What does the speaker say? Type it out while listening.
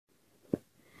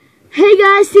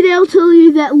guys, today I'll tell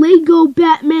you that Lego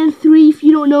Batman 3, if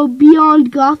you don't know,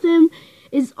 Beyond Gotham,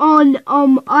 is on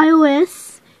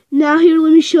iOS. Now here,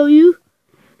 let me show you.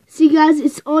 See guys,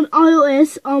 it's on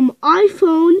iOS,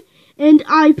 iPhone and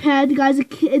iPad. Guys,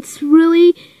 it's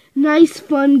really nice,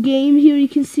 fun game. Here you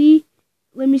can see.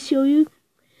 Let me show you.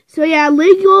 So yeah,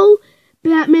 Lego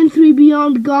Batman 3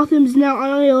 Beyond Gotham is now on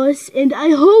iOS, and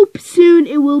I hope soon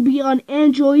it will be on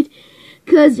Android.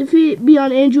 Because if it be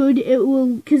on Android, it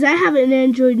will, because I have an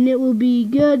Android and it will be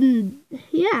good, and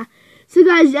yeah. So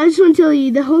guys, I just want to tell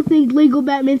you, the whole thing, Lego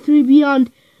Batman 3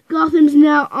 Beyond Gotham's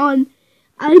now on,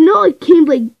 I know it came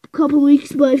like a couple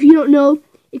weeks, but if you don't know,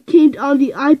 it came on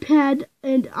the iPad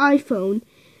and iPhone.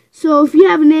 So if you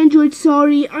have an Android,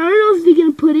 sorry, I don't know if they're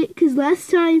going to put it, because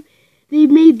last time they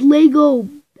made Lego,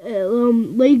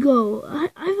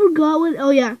 I forgot what, oh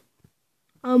yeah,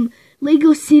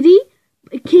 Lego City.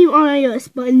 It came on iOS,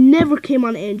 but it never came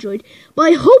on Android. But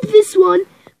I hope this one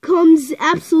comes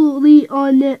absolutely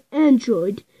on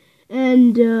Android.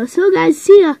 And so guys,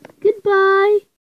 see ya. Goodbye.